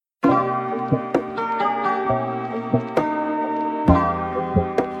Hey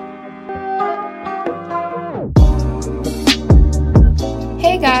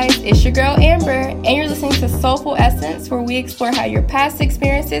guys, it's your girl Amber, and you're listening to Soulful Essence, where we explore how your past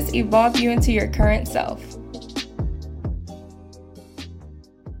experiences evolve you into your current self.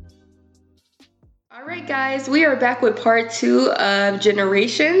 Alright guys, we are back with part 2 of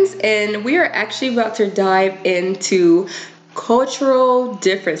Generations, and we are actually about to dive into cultural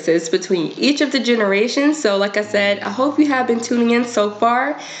differences between each of the generations. So like I said, I hope you have been tuning in so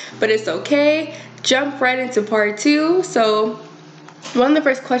far, but it's okay. Jump right into part 2. So one of the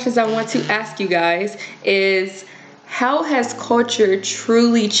first questions I want to ask you guys is, how has culture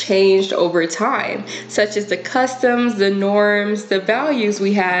truly changed over time, such as the customs, the norms, the values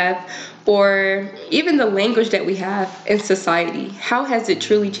we have, or even the language that we have in society? How has it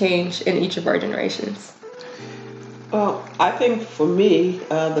truly changed in each of our generations? Well, I think for me,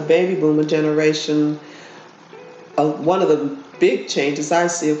 the baby boomer generation, one of the big changes I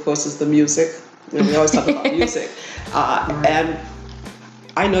see, of course, is the music. We always talk about music. And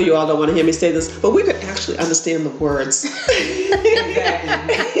I know you all don't want to hear me say this, but we could actually understand the words. Exactly.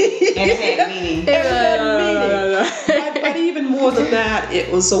 And it had meaning. But even more than that, it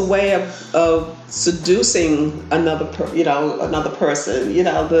was a way of seducing another person.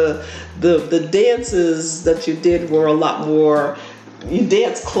 The dances that you did were a lot more. You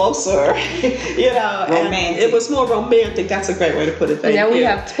dance closer, romantic. And it was more romantic. That's a great way to put it. Now we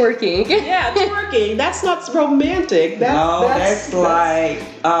have twerking. Yeah, twerking. That's not romantic. That's like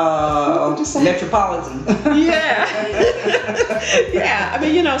metropolitan. Yeah, yeah. I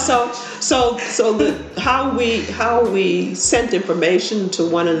mean, how we sent information to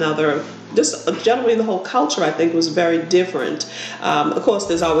one another. Just generally the whole culture, I think, was very different. Of course,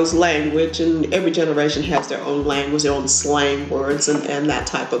 there's always language, and every generation has their own language, their own slang words, and that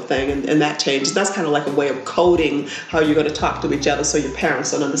type of thing, and that changes. That's kind of like a way of coding how you're going to talk to each other, so your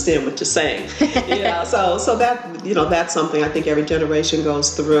parents don't understand what you're saying. So that that's something I think every generation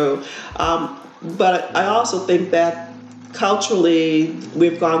goes through. But I also think that culturally,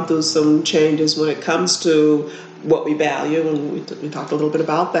 we've gone through some changes when it comes to what we value, and we talked a little bit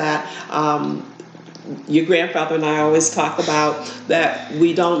about that. Your grandfather and I always talk about that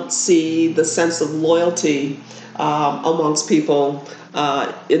we don't see the sense of loyalty amongst people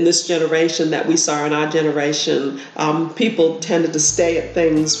in this generation that we saw in our generation. People tended to stay at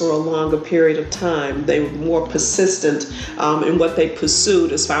things for a longer period of time. They were more persistent in what they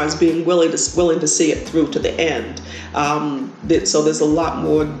pursued as far as being willing to see it through to the end. So there's a lot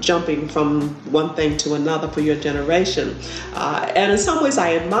more jumping from one thing to another for your generation. And in some ways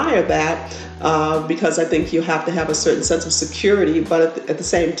I admire that, because I think you have to have a certain sense of security, but at the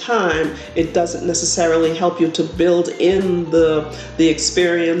same time, it doesn't necessarily help you to build in the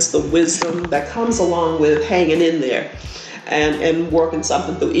experience, the wisdom that comes along with hanging in there and working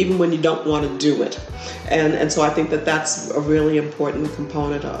something through, even when you don't want to do it. And so I think that's a really important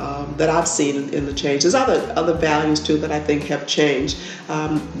component that I've seen in the change. There's other values too that I think have changed.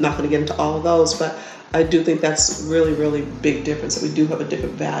 I'm not going to get into all of those, but I do think that's really, really big difference, that we do have a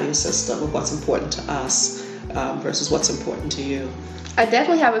different value system of what's important to us versus what's important to you. I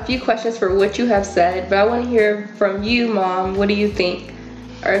definitely have a few questions for what you have said, but I want to hear from you, Mom. What do you think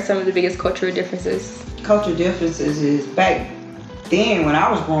are some of the biggest cultural differences? Cultural differences is back then when I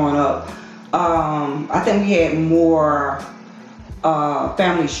was growing up, I think we had more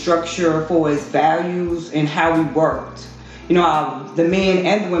family structure for its values and how we worked. The men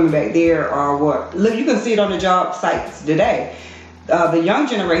and the women back there are look, you can see it on the job sites today. The young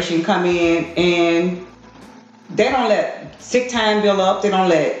generation come in and they don't let sick time build up. They don't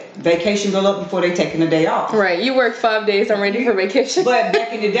let vacation build up before they taking a day off. Right. You work 5 days. I'm ready for vacation. But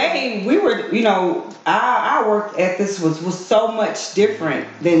back in the day, we were, our work ethics was so much different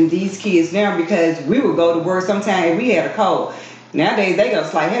than these kids now, because we would go to work sometime if we had a cold. Nowadays, they got a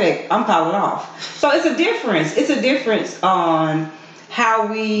slight headache, I'm calling off. So it's a difference. It's a difference on how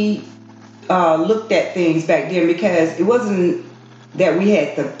we looked at things back then, because it wasn't that we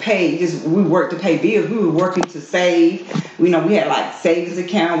had to pay, we worked to pay bills. We were working to save. We had like savings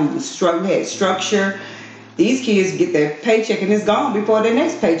account. We had structure. These kids get their paycheck and it's gone before their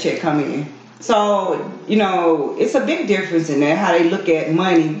next paycheck come in. So, it's a big difference in that, how they look at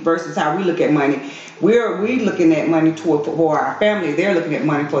money versus how we look at money. We're looking at money for our family. They're looking at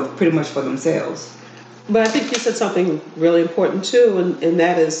money pretty much for themselves. But I think you said something really important too, and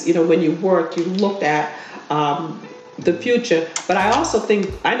that is, when you work, you looked at the future. But I also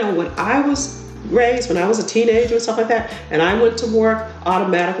think, I know when I was raised, when I was a teenager and stuff like that, and I went to work,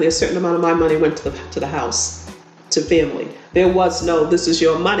 automatically a certain amount of my money went to the house. to family. There was no, this is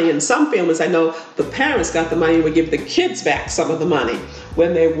your money. In some families, I know the parents got the money and would give the kids back some of the money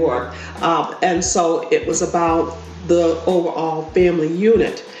when they worked. And so it was about the overall family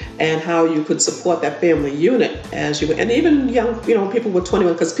unit and how you could support that family unit as you, and even young, people were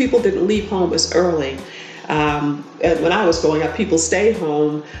 21, because people didn't leave home as early. And when I was growing up, people stayed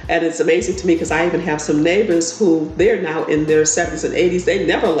home, and it's amazing to me because I even have some neighbors who they're now in their 70s and 80s. They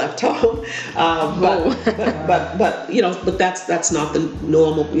never left home, but that's not the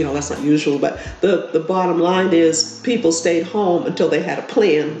normal. That's not usual. But the bottom line is people stayed home until they had a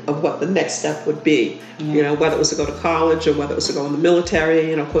plan of what the next step would be. Whether it was to go to college or whether it was to go in the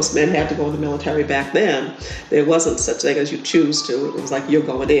military. Of course, men had to go in the military back then. There wasn't such thing as you choose to. It was like you're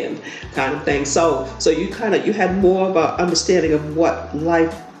going in, kind of thing. So you had more of an understanding of what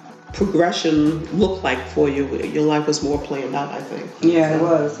life progression looked like for you. Your life was more planned out, I think. Yeah, it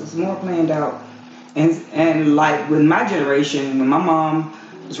was. It was more planned out. And like with my generation, when my mom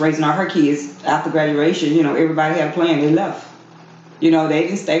was raising all her kids after graduation, everybody had a plan. They left. They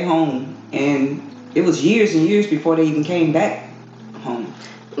didn't stay home. And it was years and years before they even came back home.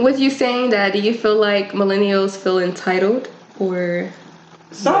 With you saying that, do you feel like millennials feel entitled, or?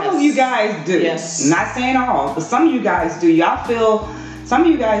 Some of you guys do. Yes. Not saying all, but some of you guys do. Some of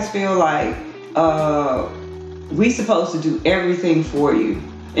you guys feel like we supposed to do everything for you.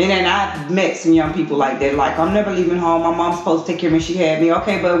 And then I've met some young people like that. Like, I'm never leaving home. My mom's supposed to take care of me. She had me.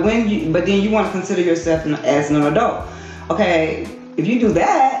 Okay, but then you want to consider yourself as an adult. Okay, if you do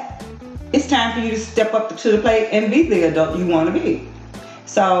that, it's time for you to step up to the plate and be the adult you want to be.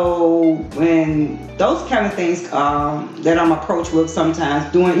 So when those kind of things that I'm approached with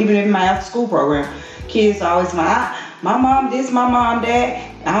sometimes, even in my after school program, kids always my mom this, my mom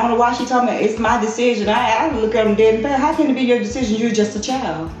that. I don't know why she told me it's my decision. I look at them dead and bad. How can it be your decision? You're just a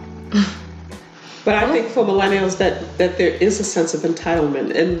child. But I think for millennials that there is a sense of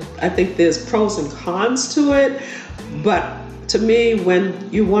entitlement, and I think there's pros and cons to it. But to me, when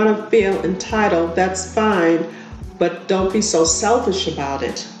you want to feel entitled, that's fine. But don't be so selfish about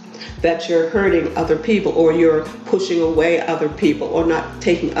it that you're hurting other people, or you're pushing away other people, or not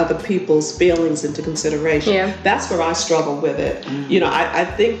taking other people's feelings into consideration. Yeah. That's where I struggle with it. I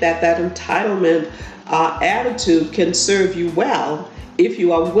think that entitlement attitude can serve you well if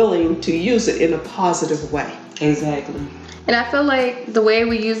you are willing to use it in a positive way. Exactly. And I feel like the way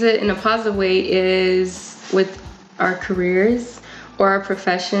we use it in a positive way is with our careers or our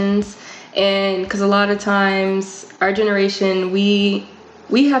professions. And because a lot of times our generation, we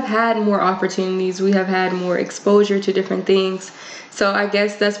have had more opportunities, we have had more exposure to different things. So I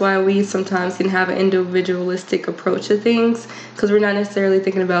guess that's why we sometimes can have an individualistic approach to things, because we're not necessarily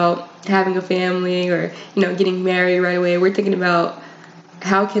thinking about having a family or getting married right away. We're thinking about,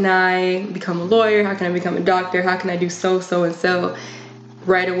 how can I become a lawyer, how can I become a doctor, how can I do so and so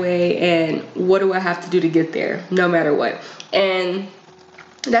right away, and what do I have to do to get there, no matter what. And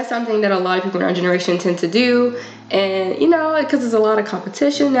that's something that a lot of people in our generation tend to do. And because there's a lot of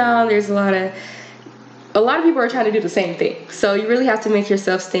competition now, there's a lot of people are trying to do the same thing. So you really have to make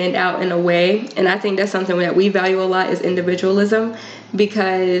yourself stand out in a way. And I think that's something that we value a lot, is individualism,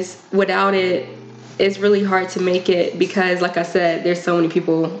 because without it, it's really hard to make it, because like I said, there's so many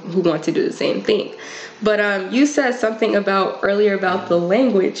people who want to do the same thing. But you said something earlier about the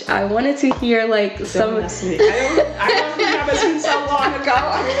language. I wanted to hear some. I don't remember. It's been so long ago.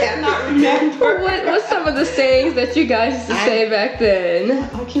 I cannot remember. What's some of the sayings that you guys used to say back then?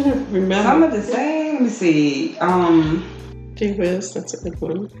 I can't remember. Some of the sayings. Let me see. Gee whiz, that's a good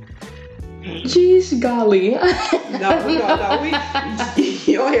one. Geez, golly. No.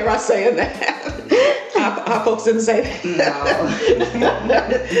 You don't hear us saying that. Our folks didn't say that. No.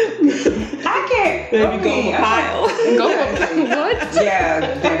 I can't. Maybe Gomer Pyle. What? Yeah,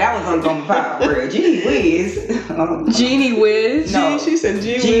 that was on Gomer Pyle. Real. Gee whiz. Genie whiz. No, she said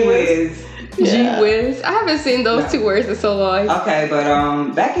gee whiz. Yeah. Gee whiz. I haven't seen those two words in so long. Okay, but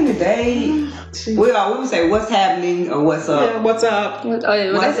back in the day, we would say what's happening or what's up. Yeah, what's up? What's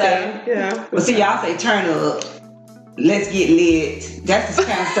up? Yeah. But see, y'all say turn up. Let's get lit. That's the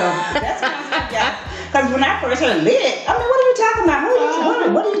kind of stuff. That's the kind of stuff, y'all. Because when I first heard lit, I mean, what are you talking about?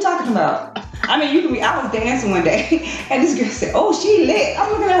 What are you talking about? I mean, I was dancing one day, and this girl said, "Oh, she lit." I'm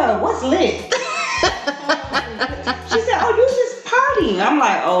looking at her. What's lit? She said, "Oh, you just partying." I'm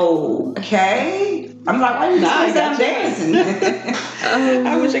like, "Okay." I'm like, "Why you not dancing?"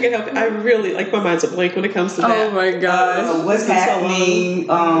 I wish I could help. I really my mind's a blank when it comes to that. Oh my gosh. What's happening?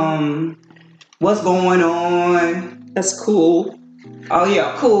 What's going on? That's cool. Oh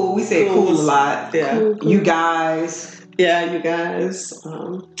yeah, cool. We say cool a lot. Yeah. Cool. You guys. Yeah, you guys.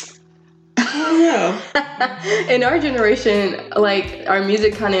 Oh, yeah. In our generation, like our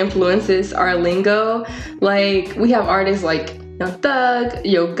music kind of influences our lingo. Like we have artists like Young Thug,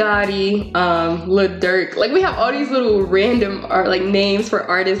 Yo Gotti, Lil Durk. Like we have all these little random like names for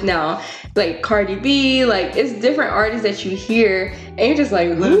artists now. Like Cardi B, like it's different artists that you hear, and you're just like,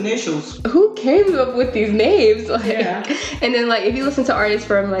 Little initials. who came up with these names? Like, Yeah. and then like if you listen to artists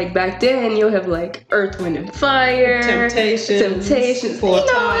from like back then, you'll have like Earth, Wind and Fire, Temptations. Four You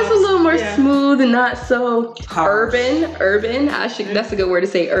know, it's a Tops. little more Yeah. smooth and not so Harsh. urban. That's a good word to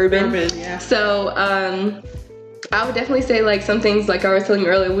say, urban. Yeah. So I would definitely say like some things like I was telling you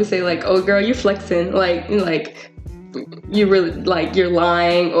earlier. We say like, oh girl, you're flexing, like you really like you're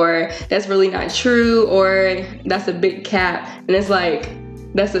lying, or that's really not true, or that's a big cap, and it's like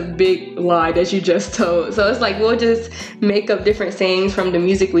that's a big lie that you just told. So it's like we'll just make up different sayings from the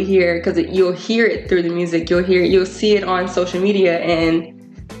music we hear, because you'll hear it through the music, you'll see it on social media, and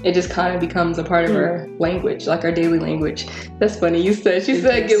it just kind of becomes a part of our language, like our daily language. That's funny. She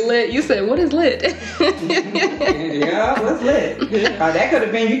said get lit. You said, what is lit? Yeah, what's lit? That could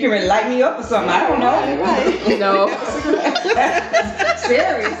have been, you can really light me up or something. I don't know. Right. No.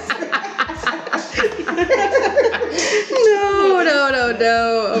 Serious. No.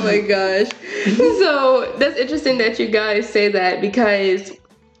 Oh my gosh. So that's interesting that you guys say that, because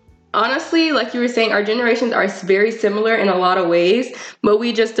honestly, like you were saying, our generations are very similar in a lot of ways, but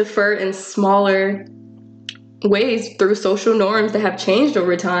we just differ in smaller ways through social norms that have changed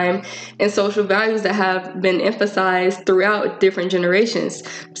over time and social values that have been emphasized throughout different generations.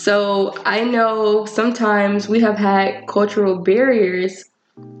 So I know sometimes we have had cultural barriers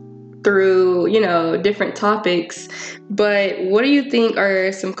through, different topics, but what do you think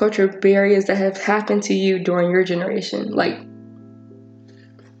are some cultural barriers that have happened to you during your generation? Like,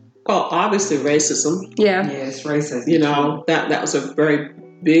 Well, obviously racism. yeah. Yes, racist. That was a very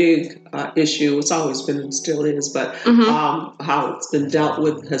big issue. It's always been and still is, but how it's been dealt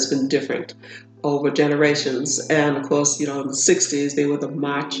with has been different over generations. And of course, in the 60s, they were the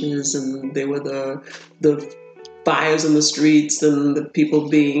marches, and they were the fires in the streets, and the people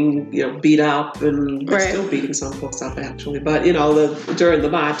being beat up, and they're still beating some folks up actually. But during the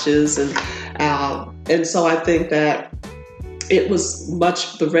marches, and so I think that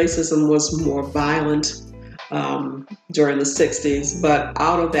the racism was more violent during the 60s, but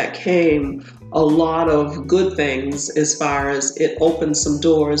out of that came a lot of good things, as far as it opened some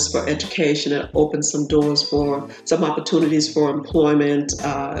doors for education, it opened some doors for some opportunities for employment,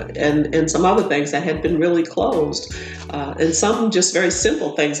 and some other things that had been really closed, and some just very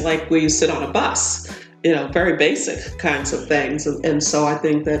simple things like where you sit on a bus. Very basic kinds of things, and so I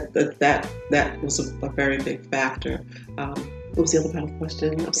think that was a very big factor. What was the other part of the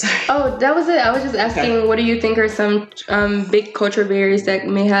question? I'm sorry. Oh, that was it. I was just asking, What do you think are some big cultural barriers that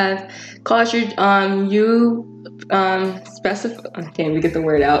may have caused you I can't even get the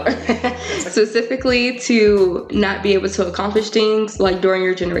word out, specifically to not be able to accomplish things like during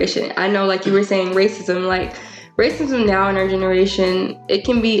your generation? I know, like you were saying, racism now in our generation, it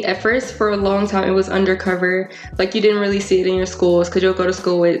can be, at first for a long time, it was undercover. Like you didn't really see it in your schools, because you'll go to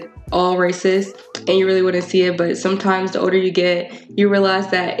school with all races and you really wouldn't see it. But sometimes the older you get, you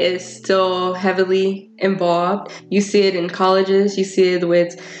realize that it's still heavily involved. You see it in colleges, you see it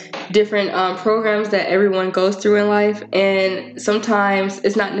with different programs that everyone goes through in life, and sometimes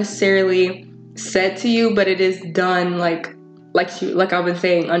it's not necessarily said to you, but it is done like I've been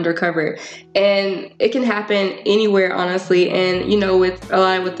saying, undercover. And it can happen anywhere, honestly. And with a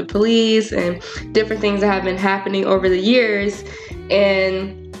lot with the police and different things that have been happening over the years,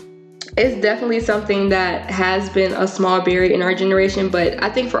 and it's definitely something that has been a small barrier in our generation. But I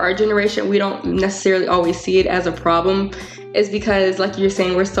think for our generation, we don't necessarily always see it as a problem. It's because, like you're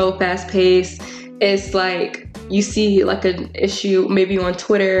saying, we're so fast paced. It's like you see like an issue maybe on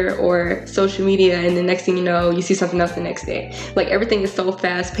Twitter or social media, and the next thing you know, you see something else the next day. Like everything is so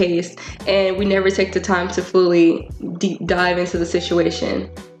fast paced, and we never take the time to fully deep dive into the situation.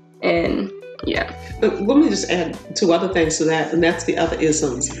 And yeah. But let me just add two other things to that, and that's the other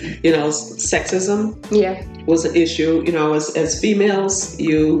isms. Sexism was an issue, as females,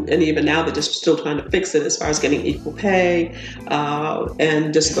 and even now they're just still trying to fix it as far as getting equal pay,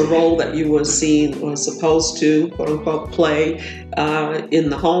 and just the role that you were seen or supposed to, quote unquote, play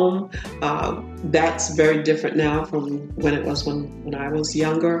in the home. That's very different now from when it was when I was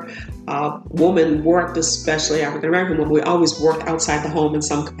younger. Women worked, especially African American women, we always worked outside the home in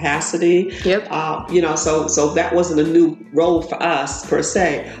some capacity. Yep. So that wasn't a new role for us per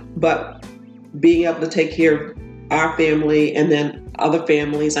se, but being able to take care of our family and then other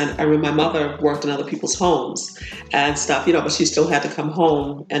families. I remember my mother worked in other people's homes and stuff, but she still had to come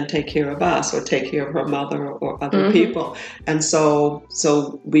home and take care of us or take care of her mother or other people. And so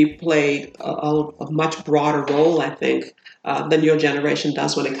we played a much broader role, I think, than your generation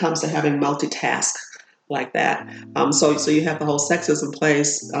does when it comes to having multitask like that. So you have the whole sexism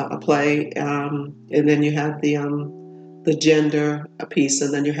play, and then you have the gender piece,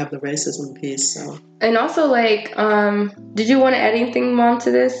 and then you have the racism piece. So, and also, like, did you want to add anything, Mom,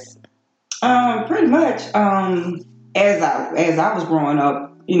 to this? Pretty much. As I was growing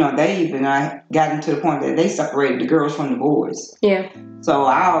up, they even got into the point that they separated the girls from the boys. Yeah. So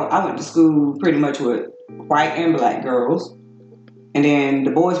I went to school pretty much with white and black girls. And then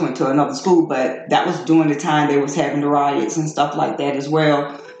the boys went to another school, but that was during the time they was having the riots and stuff like that as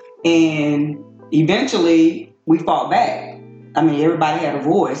well. And eventually we fought back. I mean, everybody had a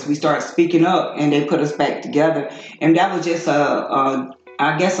voice. We started speaking up, and they put us back together. And that was just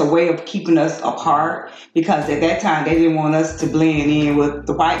a way of keeping us apart, because at that time they didn't want us to blend in with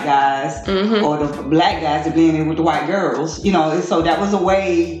the white guys or the black guys to blend in with the white girls. And so that was a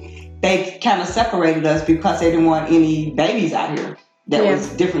way they kind of separated us, because they didn't want any babies out here that was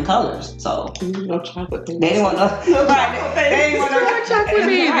different colors. So no chocolate babies. They didn't want They didn't want no chocolate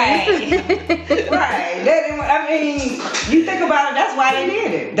babies. Right. They didn't want, I mean, you think about it, that's why they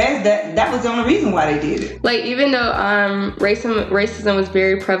did it. That was the only reason why they did it. Like, even though racism was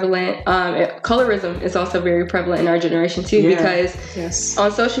very prevalent, colorism is also very prevalent in our generation too, because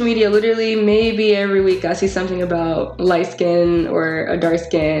on social media, literally maybe every week I see something about light skin or a dark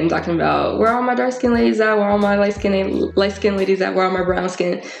skin, talking about where are all my dark skin ladies at, where are all my light skin ladies at, where are my brown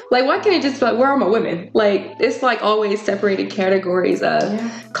skin. Like, why can't it just be like, where are my women? Like, it's like always separated categories of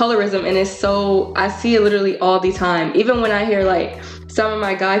colorism, and it's so, I see it literally all the time. Even when I hear like some of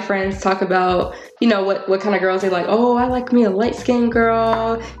my guy friends talk about, what kind of girls they like. Oh, I like me a light skinned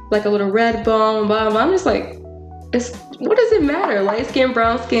girl, like a little red bone, blah, blah. I'm just like, what does it matter? Light skin,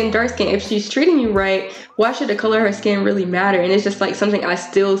 brown skin, dark skin. If she's treating you right, why should the color of her skin really matter? And it's just like something I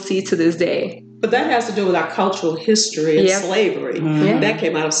still see to this day. But that has to do with our cultural history and slavery. That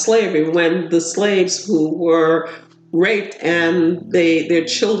came out of slavery, when the slaves who were raped and their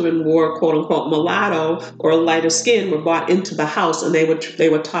children were quote unquote mulatto or lighter skin were brought into the house, and they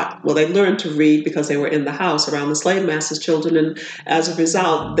were taught, they learned to read because they were in the house around the slave master's children, and as a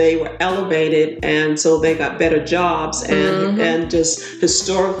result they were elevated, and so they got better jobs, and just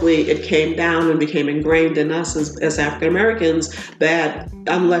historically it came down and became ingrained in us as African Americans that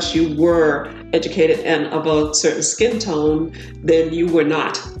unless you were educated and of a certain skin tone, then you were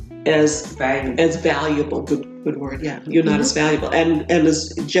not as valuable. Good word, yeah. You're not as valuable. And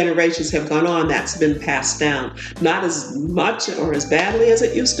as generations have gone on, that's been passed down. Not as much or as badly as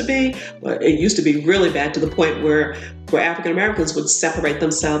it used to be, but it used to be really bad, to the point where African Americans would separate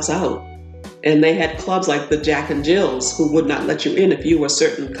themselves out. And they had clubs like the Jack and Jills who would not let you in if you were a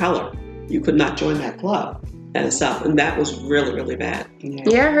certain color. You could not join that club and stuff. And that was really, really bad.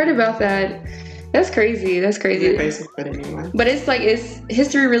 Yeah, I heard about that. That's crazy. But anyway. But it's like,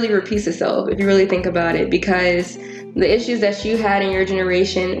 history really repeats itself if you really think about it, because the issues that you had in your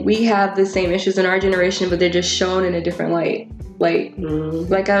generation, we have the same issues in our generation, but they're just shown in a different light.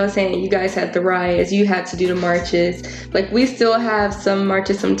 Like I was saying, you guys had the riots, you had to do the marches. Like, we still have some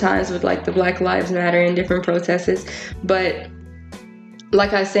marches sometimes with like the Black Lives Matter and different protests, but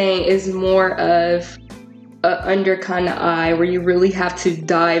like I was saying, it's more of under kind of eye where you really have to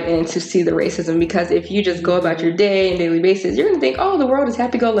dive in to see the racism, because if you just go about your day and daily basis, you're gonna think, oh, the world is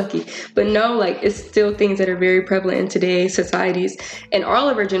happy-go-lucky. But no, like, it's still things that are very prevalent in today's societies and all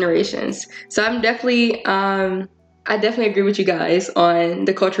of our generations. So I'm definitely I definitely agree with you guys on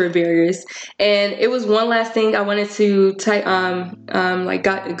the cultural barriers. And it was one last thing I wanted to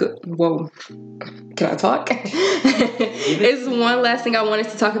whoa, can I talk? It's one last thing I wanted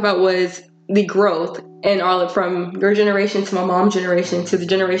to talk about was the growth and all from your generation to my mom's generation to the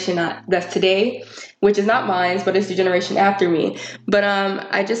generation that's today, which is not mine, but it's the generation after me. But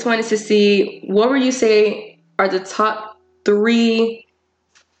I just wanted to see, what would you say are the top 3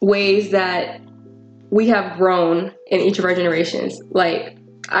 ways that we have grown in each of our generations? Like,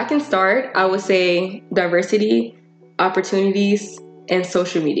 I can start. I would say diversity, opportunities, and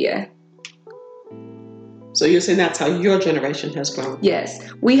social media. So you're saying that's how your generation has grown? Yes.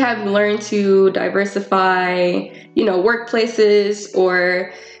 We have learned to diversify, workplaces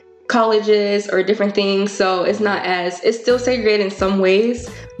or colleges or different things. So it's still segregated in some ways,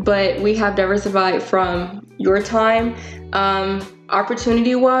 but we have diversified from your time.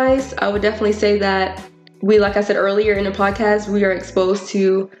 Opportunity wise, I would definitely say that like I said earlier in the podcast, we are exposed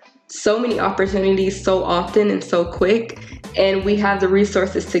to so many opportunities so often and so quick. and we have the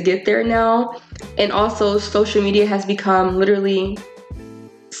resources to get there now. And also, social media has become literally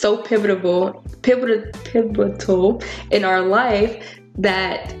so pivotal in our life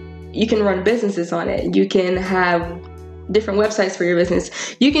that you can run businesses on it. You can have different websites for your business.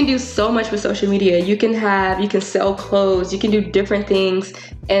 You can do so much with social media. You can sell clothes, you can do different things,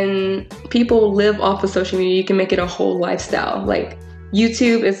 and people live off of social media. You can make it a whole lifestyle. Like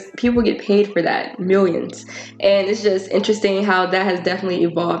YouTube people get paid for that, millions. And it's just interesting how that has definitely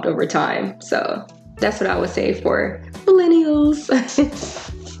evolved over time. So that's what I would say for millennials.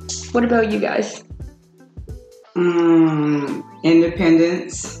 What about you guys?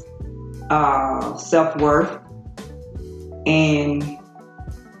 Independence, self-worth, and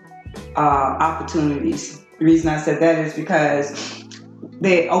opportunities. The reason I said that is because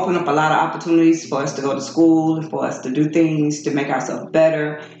they open up a lot of opportunities for us to go to school and for us to do things to make ourselves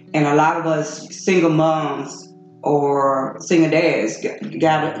better. And a lot of us single moms or single dads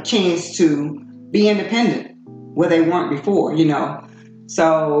got a chance to be independent where they weren't before,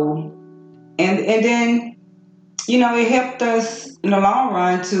 So, and then, it helped us in the long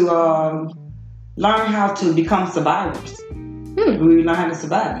run to learn how to become survivors. We learn how to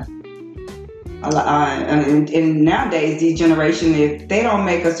survive. And nowadays, these generation, if they don't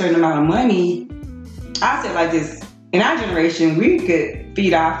make a certain amount of money, I say it like this: in our generation, we could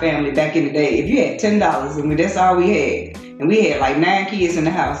feed our family back in the day. If you had $10 and that's all we had, and we had like 9 kids in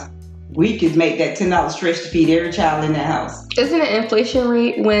the house, we could make that $10 stretch to feed every child in that house. Isn't it inflation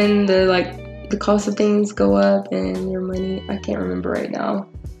rate when the cost of things go up and your money? I can't remember right now.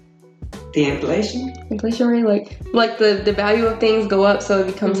 The inflation rate, like the value of things go up, so it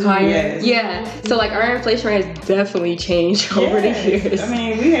becomes higher. Yes. Yeah. So our inflation rate has definitely changed over the years. I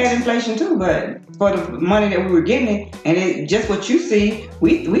mean, we had inflation too, but for the money that we were getting, and it just what you see,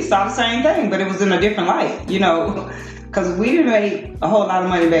 we saw the same thing, but it was in a different light, because we didn't make a whole lot of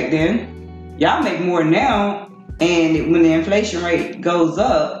money back then. Y'all make more now, and when the inflation rate goes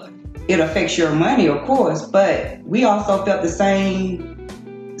up, it affects your money, of course, but we also felt the same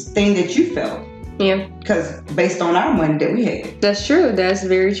thing that you felt. Yeah. Because based on our money that we had. That's true. That's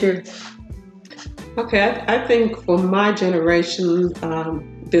very true. Okay, I think for my generation,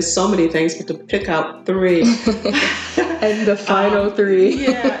 there's so many things, but to pick out 3. And the final 3.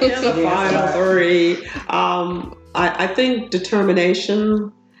 Yeah, the final 3. I think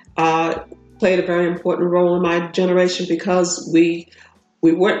determination played a very important role in my generation because we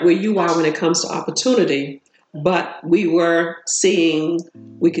weren't where you are when it comes to opportunity. But we could see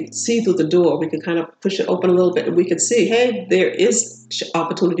through the door. We could kind of push it open a little bit, and we could see, hey, there is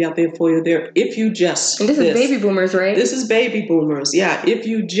opportunity out there for you. If you just and this is baby boomers, right? This is baby boomers, yeah. If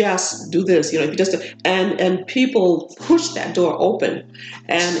you just do this, if you just and people pushed that door open,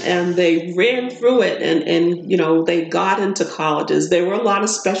 and they ran through it, and they got into colleges. There were a lot of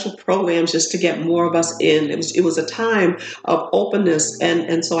special programs just to get more of us in. It was a time of openness,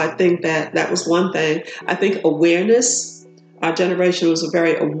 and so I think that was one thing. I think awareness. Our generation was a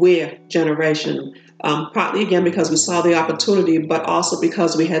very aware generation, partly again because we saw the opportunity, but also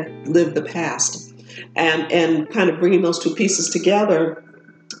because we had lived the past, and kind of bringing those two pieces together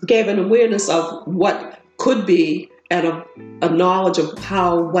gave an awareness of what could be and a knowledge of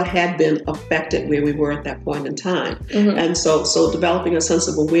what had been affected where we were at that point in time. Mm-hmm. And so developing a sense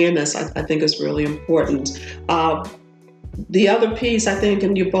of awareness, I think, is really important. The other piece, I think,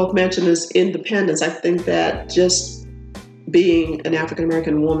 and you both mentioned, is independence. I think that just being an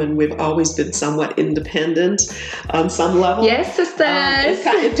African-American woman, we've always been somewhat independent on some level. Yes, sisters.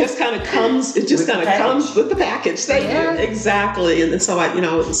 It just kind of comes. It just kind of comes with the package. Thank you. Exactly. And so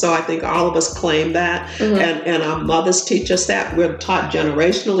I think all of us claim that, mm-hmm. and our mothers teach us that. We're taught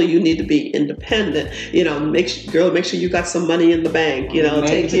generationally, you need to be independent. Make sure you got some money in the bank.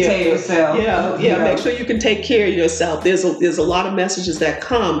 Take care of yourself. Yeah. Make sure you can take care of yourself. There's a lot of messages that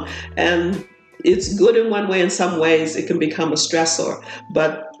come, and it's good in one way. In some ways, it can become a stressor.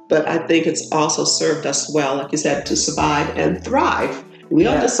 But I think it's also served us well, like you said, to survive and thrive. We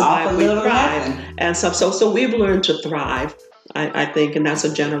don't just survive, we thrive. And so we've learned to thrive, I think, and that's a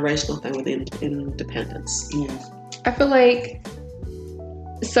generational thing with independence. Yeah. I feel like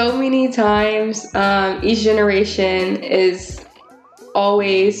so many times each generation is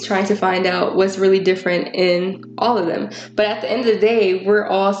always trying to find out what's really different in all of them. But at the end of the day, we're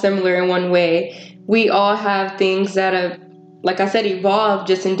all similar in one way. We all have things that have, like I said, evolved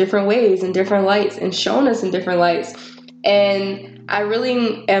just in different ways, in different lights, and shown us in different lights. And I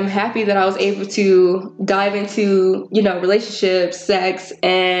really am happy that I was able to dive into, relationships, sex,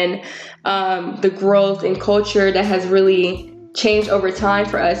 and the growth and culture that has really changed over time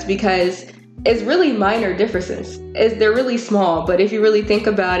for us, because it's really minor differences. They're really small, but if you really think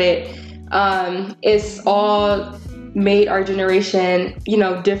about it, it's all made our generation,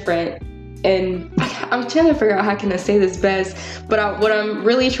 different. And I'm trying to figure out how can I say this best, but what I'm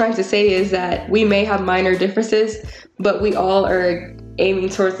really trying to say is that we may have minor differences, but we all are aiming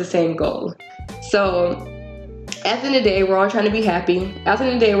towards the same goal. So at the end of the day, we're all trying to be happy. At the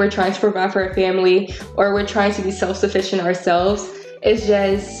end of the day, we're trying to provide for our family, or we're trying to be self-sufficient ourselves. It's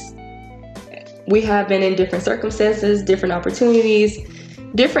just, we have been in different circumstances, different opportunities,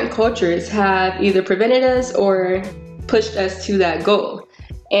 different cultures have either prevented us or pushed us to that goal.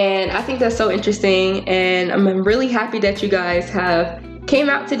 And I think that's so interesting, and I'm really happy that you guys have came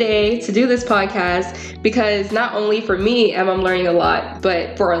out today to do this podcast, because not only for me am I learning a lot,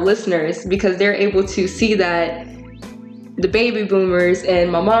 but for our listeners, because they're able to see that the baby boomers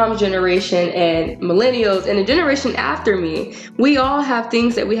and my mom's generation and millennials and the generation after me, we all have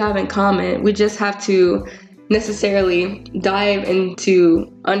things that we have in common. We just have to necessarily dive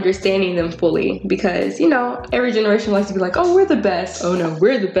into understanding them fully, because every generation likes to be like, oh, we're the best, oh no,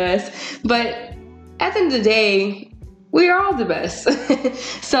 we're the best, but at the end of the day, we are all the best.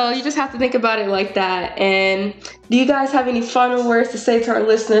 So you just have to think about it like that. And do you guys have any final words to say to our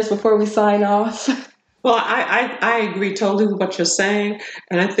listeners before we sign off? Well, I agree totally with what you're saying,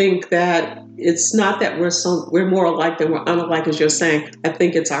 and I think that it's not that we're more alike than we're unalike, as you're saying. I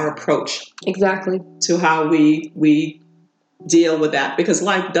think it's our approach Exactly. to how we deal with that, because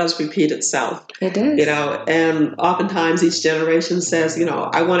life does repeat itself. It does. And oftentimes each generation says,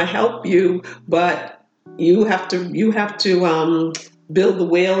 I want to help you, but you have to build the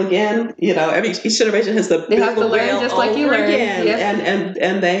wheel again. Each generation has to build the wheel just like you learned again, yep.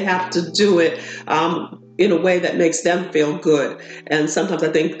 and they have to do it in a way that makes them feel good. And sometimes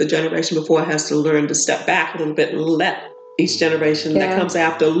I think the generation before has to learn to step back a little bit and let each generation that comes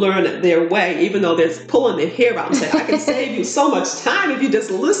after learn it their way, even though they're pulling their hair out and saying, I can save you so much time if you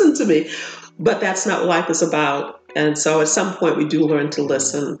just listen to me. But that's not what life is about. And so at some point we do learn to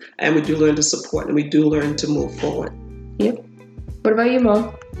listen, and we do learn to support, and we do learn to move forward. Yep. What about you,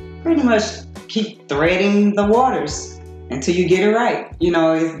 Mom? Pretty much keep threading the waters until you get it right.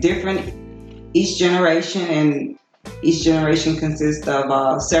 It's different each generation, and each generation consists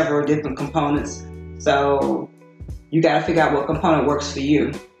of several different components. So you got to figure out what component works for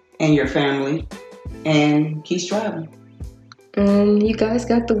you and your family, and keep striving. And you guys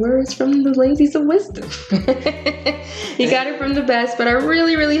got the words from the ladies of wisdom. You got it from the best, but I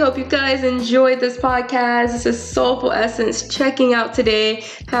really, really hope you guys enjoyed this podcast. This is Soulful Essence checking out today.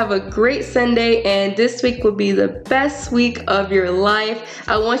 Have a great Sunday, and this week will be the best week of your life.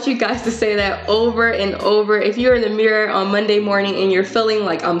 I want you guys to say that over and over. If you're in the mirror on Monday morning and you're feeling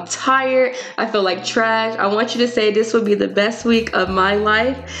like I'm tired, I feel like trash, I want you to say this will be the best week of my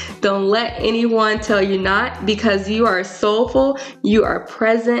life. Don't let anyone tell you not, because you are soulful, you are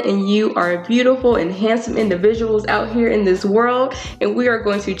present, and you are beautiful and handsome individuals out here in this world, and we are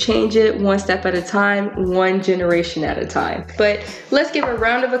going to change it one step at a time, one generation at a time. But let's give a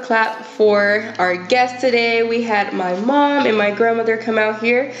round of applause for our guest today. We had my mom and my grandmother come out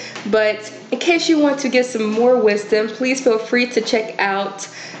here, but in case you want to get some more wisdom, please feel free to check out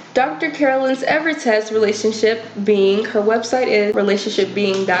Dr. Carolyn's Evertest Relationship Being. Her website is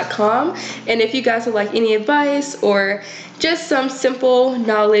relationshipbeing.com. And if you guys would like any advice or just some simple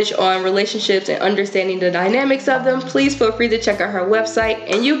knowledge on relationships and understanding the dynamics of them, please feel free to check out her website.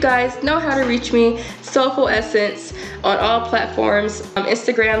 And you guys know how to reach me, Soulful Essence, on all platforms,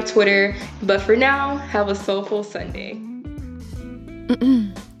 Instagram, Twitter. But for now, have a soulful Sunday.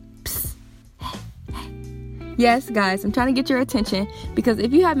 Yes, guys, I'm trying to get your attention, because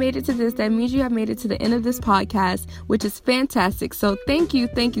if you have made it to this, that means you have made it to the end of this podcast, which is fantastic. So thank you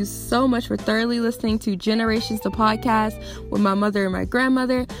so much for thoroughly listening to Generations the Podcast with my mother and my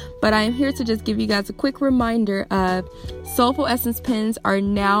grandmother. But I am here to just give you guys a quick reminder of Soulful Essence pens are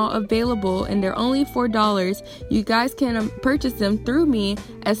now available, and they're only $4. You guys can purchase them through me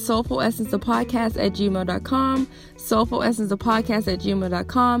at soulfulessencethepodcast@gmail.com,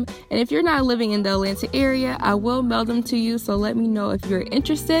 soulfulessencethepodcast@gmail.com. And if you're not living in the Atlanta area, I will mail them to you, so let me know if you're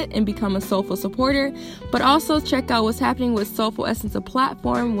interested and become a Soulful supporter. But also check out what's happening with Soulful Essence, a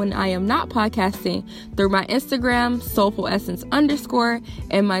platform when I am not podcasting, through my Instagram, Soulful Essence _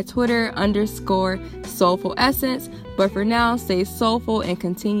 and my Twitter _ Soulful Essence. But for now, stay soulful and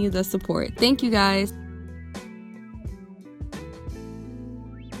continue the support. Thank you, guys.